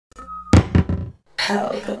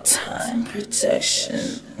Pelpa time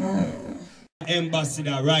protection.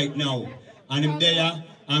 Ambassador right now. And him there.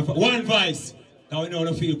 And for one voice. Because we know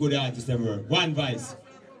no feel good artist ever. One voice.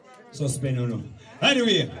 Suspend or no.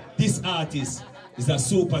 Anyway, this artist is a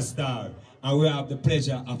superstar. And we have the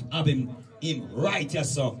pleasure of having him right here,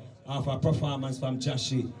 so of a performance from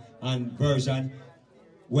Jashi and version.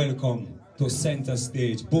 Welcome to center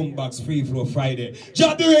stage. Boombox Free Flow Friday.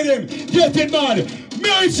 Drop the rhythm. Get it, man.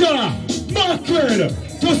 Major Mackerel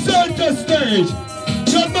to center stage.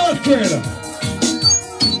 The Mackerel.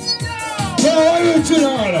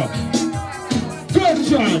 Original.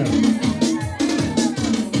 Version.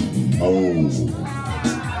 Oh.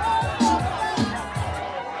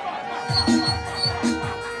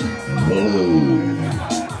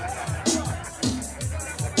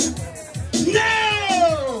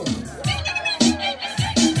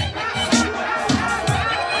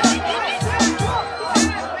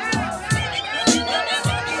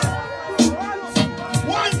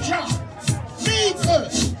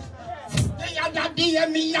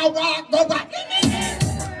 Me a walk go back,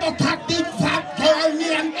 but I did that girl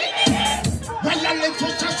name. When you live to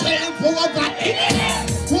yourself over,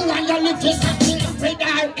 when you live to yourself with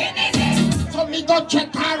her, so me go check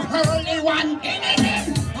her early one.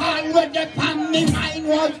 Already on me mind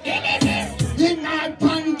was in her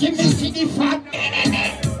panty me see the fat.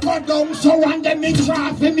 Go down so one day me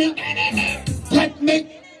drop me, take me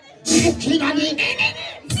looking at it.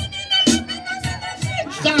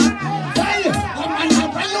 Stop.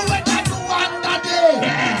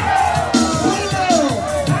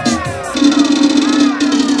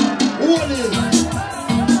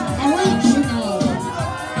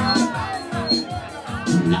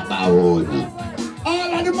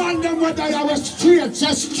 All of the man them whether I was straight,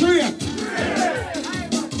 just straight.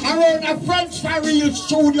 Around a French Ferry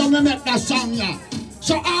studio me make that song yeah.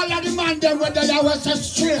 So all of the man them whether I was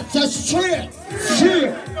just straight, straight.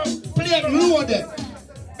 Play it loaded.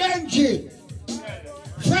 Benji.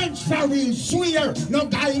 French Ferry, swear, no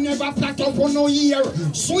guy never plat up for no year.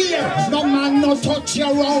 Swear, no man no touch you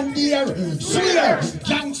around here. Swear,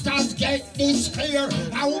 youngsters get this clear.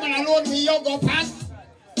 A woman alone me you go past.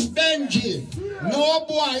 Benji, no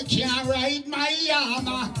boy can ride my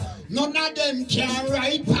armor. None of them can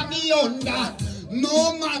ride for me under.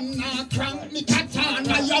 No man na crank me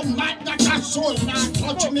katana. Your mad not a soul na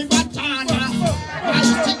touch me batana.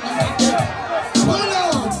 Pull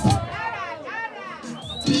up.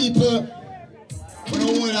 People, we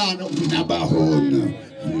don't want to never hold.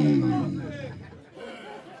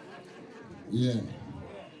 Yeah.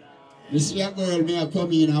 You see a girl may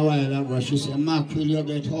come in a while ago, she said, Mackerel, you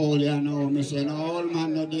get holy now. I say, no, old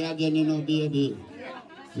man not there again, you know, baby.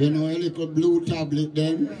 You know, a little blue tablet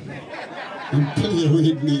then, and play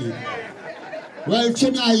with me. Well,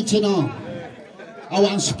 tonight, you know, I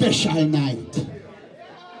want a special night.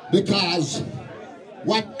 Because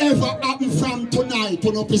whatever happen from tonight,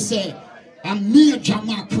 you know, to say, a major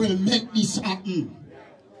Mackerel make this happen.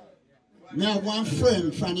 I have one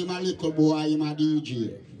friend from him, a little boy, him a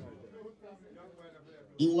DJ.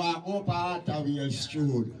 He walk up at Atawheel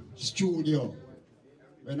studio.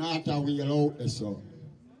 When Atawheel out there, so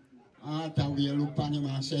Atawheel look at him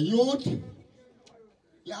and say, youth,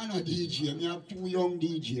 you're not DJ, me have two young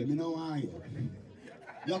DJ, me know why.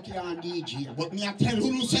 You can't DJ, but me I tell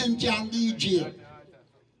who same can DJ.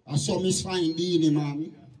 I saw Miss Fine Dini,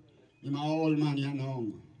 man. I'm an old man, you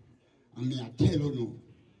know. And me I tell you no.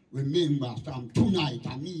 Remember, from tonight,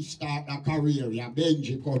 and me start a career, yeah,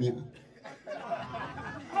 Benji come here.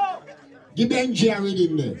 Give Benji a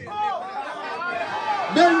reading there.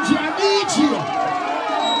 Benji a DJ.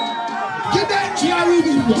 Give Benji a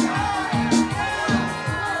reading there.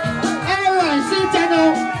 Alright, see it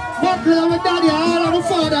now. Mackerel with daddy, all of the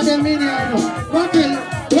father them in here. Mackerel,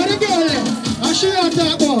 where the girl is? And she a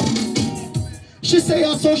talk about. She say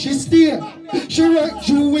so she stay. She work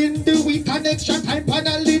you in the week and extra time on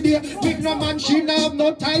a lady. Big no man, she now have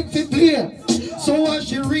no time to play. So as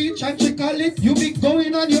she reach and she call it, you be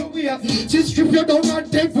going on your way. She strip you down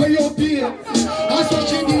and take where you pay. That's what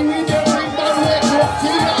she do with the ring that way.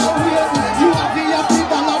 You have your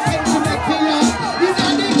people up to make for you.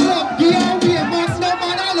 In the club, give away, man, no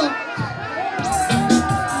man alone.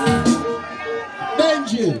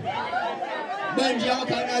 Benji, how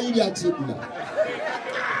can I idiot sit now?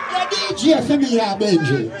 The DJ for me,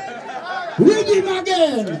 Benji. Read him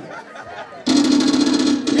again.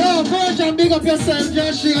 Yo, version, big up yourself,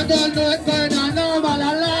 Josh. You don't know it going on normal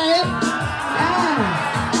alive.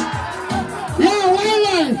 Yo,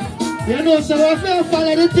 wildlife. You know, so I feel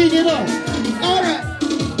follow the thing, you know. Alright.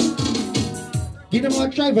 Give them a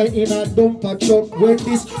driver in a dumper truck. When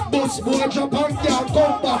this bus boy drop and can't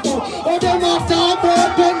come back up. Oh, them a talk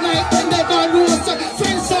about gun like they never know.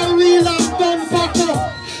 Friends are real and gun back up.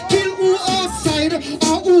 Kill who outside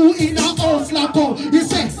or who in a house lock up. You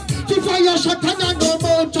say, if I your shot and I no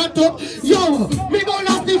more chat up. Yo, me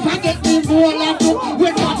gonna if I get me more lock up.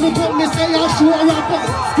 When that me come, me say I sure up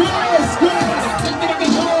up. Yes, yes.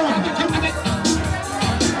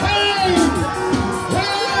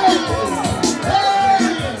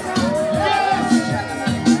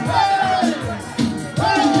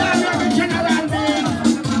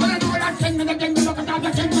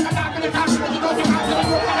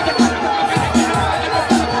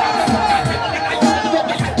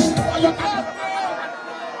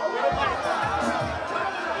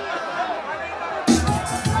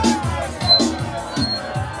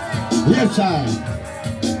 Yes, sir.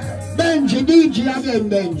 Benji, DJ again,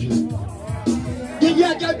 Benji. Did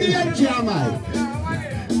you get Benji, am I?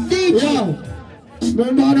 DJ. Yo,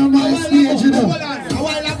 remember on my stage, you know. Hold on, a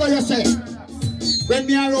while ago you say, when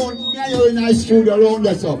me around, me and you in a studio around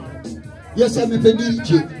this up, you say me for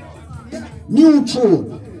DJ. New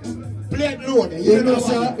tune. Play it load. You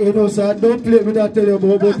know, sir, don't play me that tell you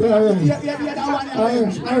about, but alright. Yeah, that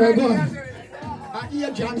one. Alright, go on.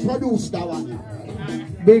 Agent produced that one.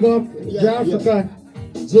 Big up, African.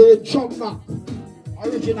 The Chuck Back.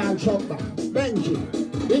 Original Chuck Back. Benji.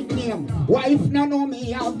 Big name. Wife no know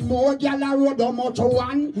me have more gal a road or much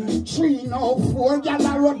one. 3 no 4 gal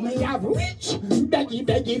a road me have rich. Beggy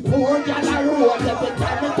poor gal a road. Every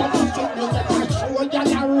time it comes to me get a show gal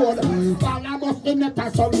a road. All I must be met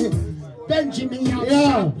a son. Benji me have.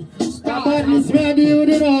 Yeah. Stop on this ready you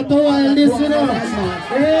know to while this you know.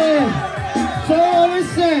 Hey. So we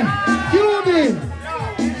say, you me.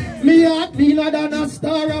 Me heart cleaner than a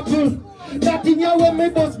star apple. That in your way me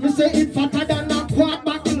bust, me say it fatter than a quad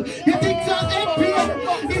buckle. You think it's a airplane,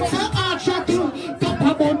 it's a art shackle. Top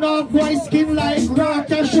about of white skin like raw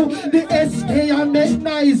cashew. The SK and the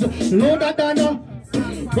nice, loader than a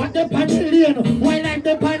what the pan the lane, while I'm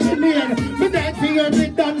the pan the main. Me that for your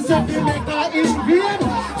big dance if you make her in vain.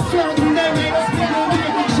 Strong them in still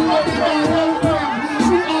make it show me the whole world.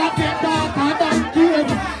 Me heart get darker than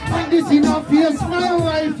cave. And this in a face, my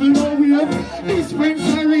rifle no wave. These friends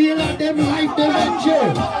are real and them like the Benji.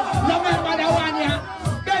 You remember the one here?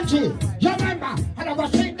 Benji, you remember? And I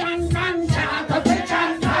was sitting down and talk a bitch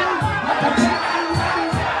and I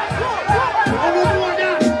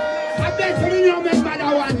bet you remember the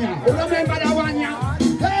one here. You remember the one here?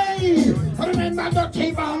 Hey, remember the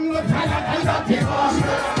T-Bone, the fire, the T-Bone.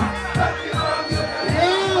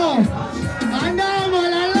 Yeah, I know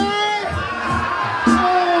what I like.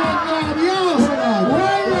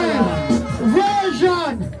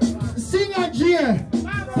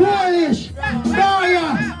 Polish, Maya,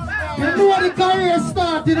 you know the career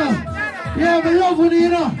start, you know. Yeah, we love you, you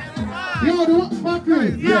know. Yo, the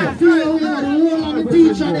Mackerel, yeah, feel you know, the whole of the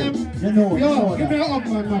teacher them. You know, yo, give me a hug,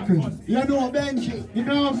 man, Mackerel. You know, Benji. Give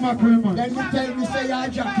me a hug, Mackerel, man. Then you tell me, say your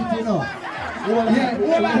jacket, you know. Yeah,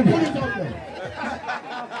 hold on, put it up there.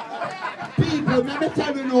 People, let me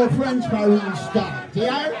tell you no French for real start,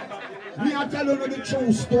 yeah? Me I tell you the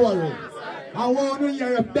true story. I want to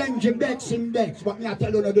hear a Benji Bex in Bex, but me I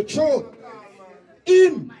tell you the truth.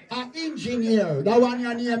 Him, an engineer, the one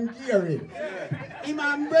you name Gary. Him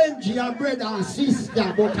and Benji are brother and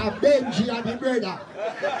sister, but a Benji and the brother.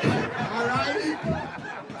 Alright?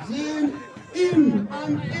 See? Him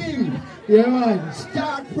and him. Yeah, man.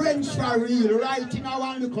 Start French for real, right in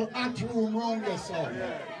our little art room round the sun.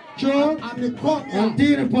 Sure. And me come here. And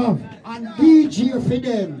DJ for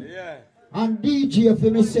them. Yeah. And DJ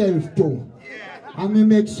for myself too. And me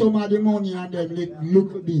make some of the money and then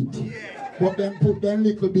little bit. But then put them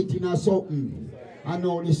little bit in a something. And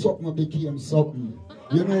now the something became something.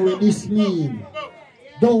 You know what this mean?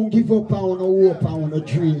 Don't give up on a hope on a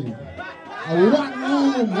dream. A one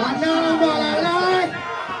room, one number,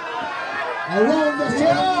 around the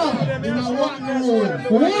sun, in a one room.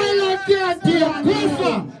 While I can't take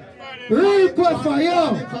Pelpa, real Pelpa,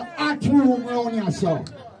 yo. Make a hot room around here, so.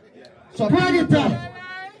 So Predator,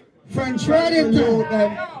 French Predator,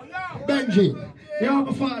 Benji. You're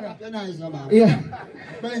my father. You're nice, man. Yeah.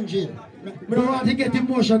 Benji. I don't want to get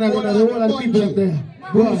emotional with the whole of people up there.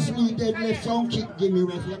 Bruce Lee dead left some kick, give me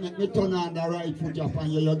ref. You make me turn on the right foot up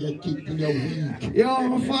and you get kicked in your week. You're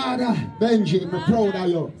my father. Benji, I'm proud of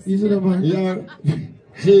you. You see that, man? Yeah.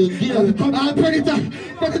 See, Predator,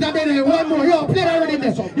 Predator, one more. Yo, play that already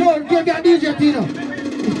there. Yo, give that DJ Tino.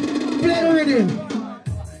 Play that already.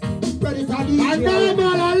 Predator DJ. And now,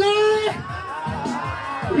 man,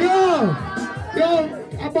 yo,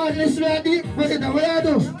 about this ready, Predator, what do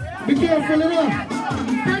you do? Be careful, you know.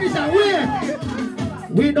 Listen, wait.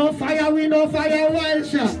 We no fire, wild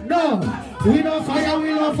shot. No. We no fire,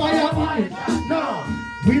 wild shot. No.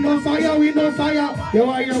 We no fire. You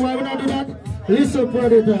why we not do that? Listen,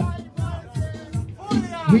 predator.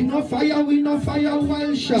 We no fire,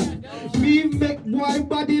 wild shot. We make boy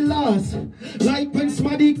body last. Like when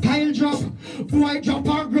somebody tile drop. Boy drop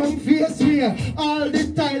our ground face here. All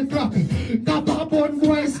the tile crack. Kappa bone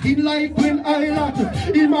boy skin like when I lot.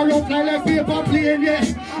 In my rough like paper plane, yeah.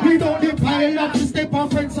 We don't the pilot to step on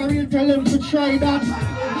friends, so we'll tell them to try that.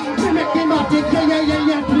 We make them a take,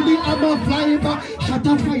 yeah. To the hammer fly back. Shut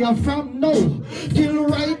a fire from now till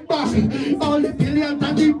right back. All the billions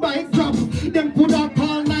and the bike drop. Them could have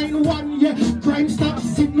called 911, yeah. Crime stop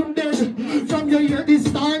sitting dead. From your ear, the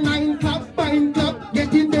star 9 clap, bind clap,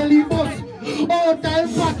 getting belly bus. Oh, tell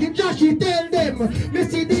pocket, Joshy, tell them. Me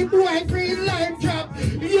see the boy green line drop.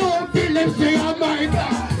 Yo, tell them say I'm my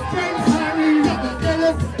God. Friends are tell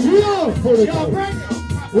them, yo, friend.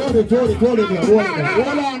 Hold it there.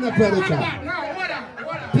 Hold on the predator.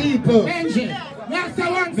 People.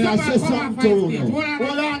 May I say something to you?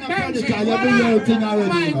 Hold on the predator. You do your thing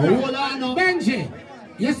already. Hold on. Benji,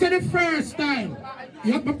 you said the first time.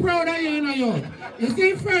 You're proud of you, you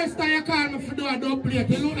see, first time you call me for do a double plate,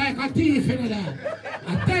 you look like a thief, you know that.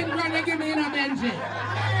 And 10 grand you give me, Benji.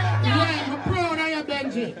 Yeah, I'm proud of you,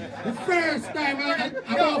 Benji. The first time I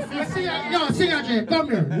Singer, come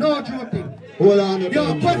here. No joking. Hold on,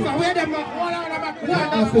 yo, Pelpa, where them up? Hold on,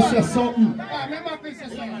 officer something.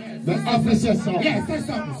 The officer something. Yes, say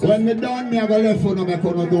something. When me done, me have a left foot, me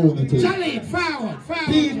gonna do it. Charlie, forward.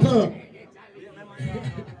 People.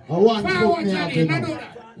 A 1 foot me out, you know.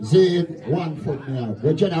 Zane, 1 foot me out.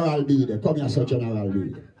 The general leader. Come here, sir, general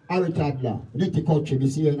leader. Harry Tadler. Need to coach me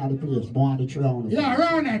see you in the place. More on the round. Yeah,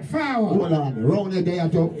 round it, forward. Hold on. Round it there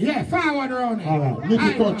too. Yeah, forward round it. Alright, need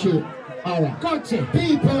to coach you. Alright. Coach it.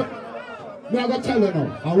 People, me I go tell you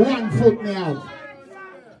now. A 1 foot me out.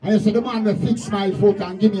 And you say the man will fix my foot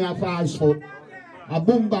and give me a false foot. A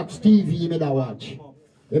boombox TV me da watch.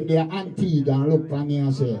 If they are antique and look for me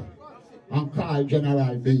and say, and call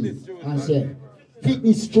General B and say,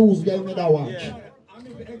 fitness Tuesday me da watch. I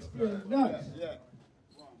need to explain that.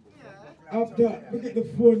 After we get the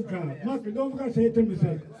phone call, Mackerel, don't forget to say to me,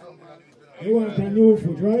 say, you want a new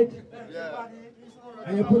foot, right?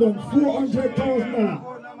 And you put on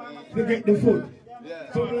 $400,000 to get the foot.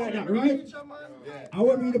 Something like that, right? I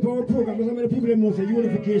want me the power program, because some of the people that must say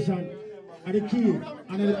unification are the key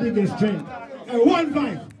and the biggest strength. And one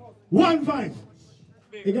vibe.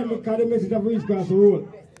 You got me call the message of reach across the world,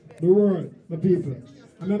 the people.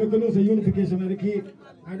 And I'm going to say unification are the key.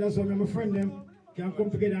 And that's why my friend them can come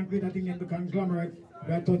together and create a thing into conglomerate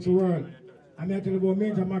that touch the world. I'm here to tell you about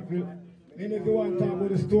Major Mackerel. And if you want to talk about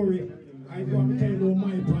the story, I want to tell you about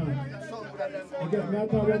my part. Again, I'll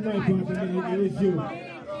talk about my part and then it is you.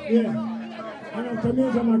 Yeah. And after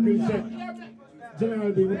Major Mackerel said,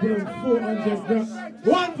 General B, we put on 400 grams.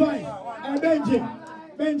 One vice.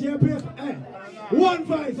 Benji, I play. One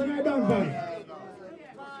vice and I done vice.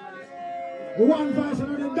 One vice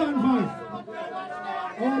and I done vice.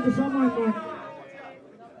 I want to say, man.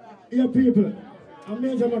 Here people, a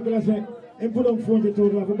Major Mackerel said, and put on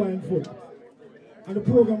 40,000 for buying food. And the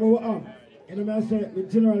program we have, and I say, the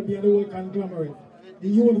General B and the whole conglomerate. The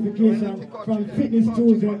unification from Fitness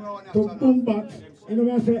Tuesday to Boombox. You know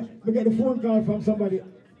what I say? We get the phone call from somebody.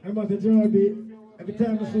 And I say, General B, every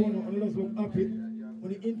time I saw you, I just look happy. When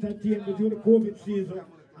you entertain during the COVID season,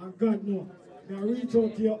 and God knows, I reach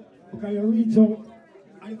out to you, because you reach out,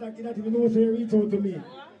 and it's like you don't even know, so you reach out to me.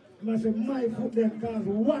 And I say, my foot then costs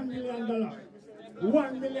 $1 million.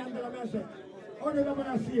 $1 million, I say. How do you going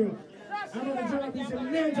to see you? I know the General B said,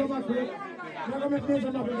 Major Mackerel, you're going to make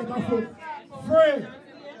Major Mackerel get a foot. Free.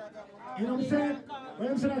 You know what I'm saying? When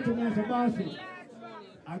I'm saying that to me, I say, bossy,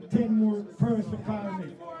 I 10 more persons call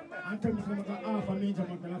me and tell me I'm going to offer Major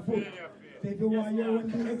Mackerel a foot. So if you want your to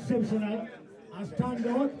be exceptional and stand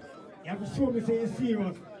out, you have to show me say you're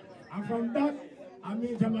serious. And from that, I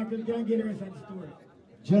Major Mackerel can get the rest of the story.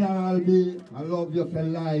 General B, I love you for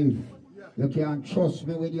life. You can trust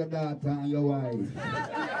me with your daughter and your wife.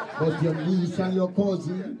 But your niece and your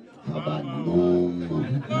cousin, how about no?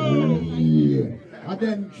 And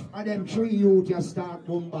then 3 youth you start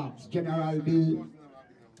Boombox. General B,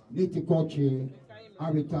 Nitty Kochi,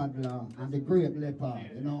 Harry Tadler, and the Great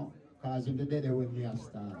Leopard, you know, because in the day when we are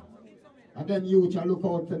start. And then youth you look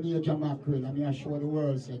out for Major Mackerel, and I show the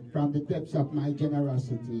world said, from the depths of my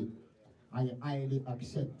generosity, I highly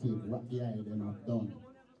accepted what the island have done.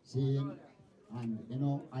 See? And you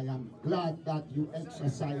know, I am glad that you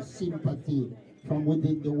exercise sympathy from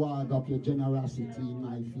within the walls of your generosity in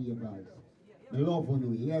my favor. love you,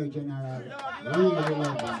 here, General. Really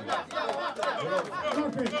love you.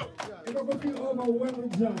 Okay, if I go feel overwhelmed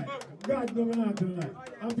with joy, God going on tonight.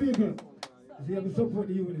 And people, see, I support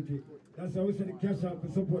the unity. That's why we say the cash out to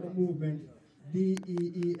support the movement.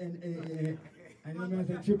 DEENAA. And you know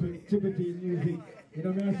what I say, triple T music. You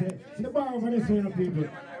know what I say? See the bar over this way, people.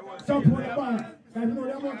 Support the bar. Because you know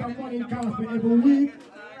the amount of money it costs me every week.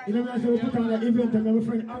 You know what I say? We put on the event and my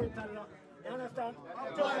friend Harry. You understand?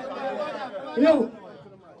 Yo,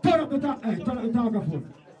 turn up the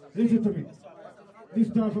microphone. Listen to me. This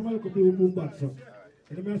time from Malcolm Blue Moon back, so.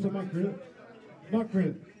 You know what I say, Mackerel?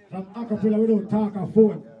 Mackerel. From acapella, we don't talk a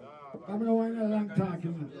phone. I'm not want a long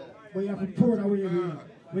talking. But you have to pour it away here.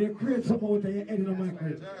 When you create something out of your head in a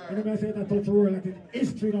Mackerel, and then I say that touch the world like it's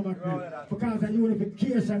history in a Mackerel. Because of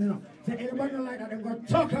unification, you know. Say anybody like that, they're going to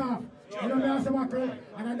tuck off. You know what I say, Mackerel?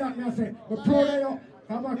 And I that me I say, but proud of you,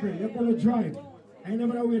 Mackerel, you're going to drive. And you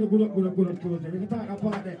never know where to go up close. If you talk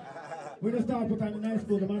about that, when you start putting on the nice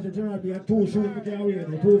clothes, the man said, General, be a 2 shoes for your way,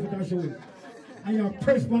 2 for that shoes. And you're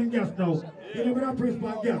press man gas now. You never know press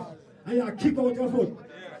man gas. And you kick out your foot.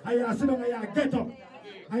 And you sit down and you get up.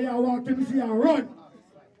 And you walk to me, see you run.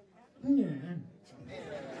 Yeah.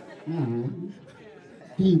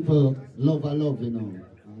 People love, you know.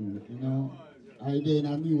 And, you know, I did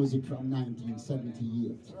a music from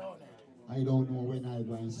 1978. I don't know when I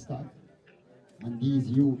going to stop. And these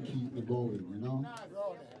youth keep me going, you know.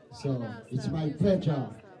 So it's my pleasure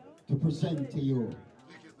to present to you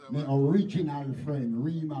my original friend,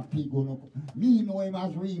 Rima Pig. Me know him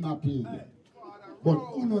as Rima Pig. But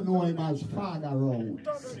you don't know him as Father Rounds.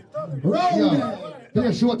 Play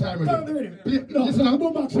a short time with him. Listen, I'm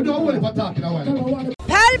going back. We don't worry about talking a while.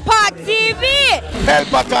 Pelpa TV!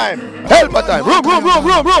 Pelpa time! Pelpa time! Room!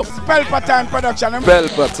 Pelpa time production.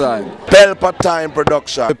 Pelpa time. Pelpa time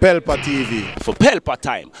production. Pelpa TV. For Pelpa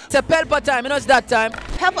time. It's a Pelpa time, you know it's that time.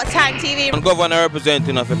 Pelpa time TV. I'm governor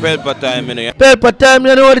representing of a Pelpa time, you know. Pelpa time,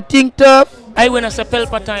 you know what the thing tough? I when I say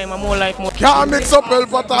Pelpa time, I'm more like more. Can't mix up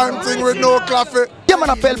Pelpa time thing with no coffee. Yeah, man,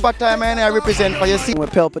 a Pelpa time, and I represent for you. See,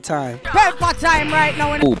 with Pelpa time. Pelpa time right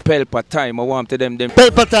now. Oh, Pelpa time, I want to them.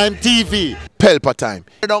 Pelpa time TV. Pelpa time.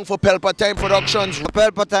 Down for Pelpa time productions.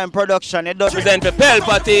 Pelpa time production. It does Represent for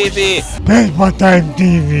Pelpa TV. Pelpa time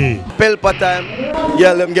TV. Pelpa time.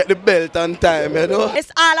 Yeah, let them get the belt on time, you know.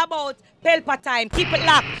 It's all about Pelpa time. Keep it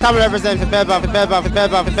locked. Come represent for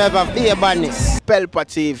Pelpa, be a badness. Pelpa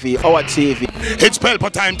TV, our TV. It's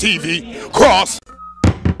Pelpa time TV. Cross.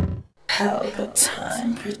 Pelpa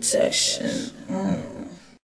time protection.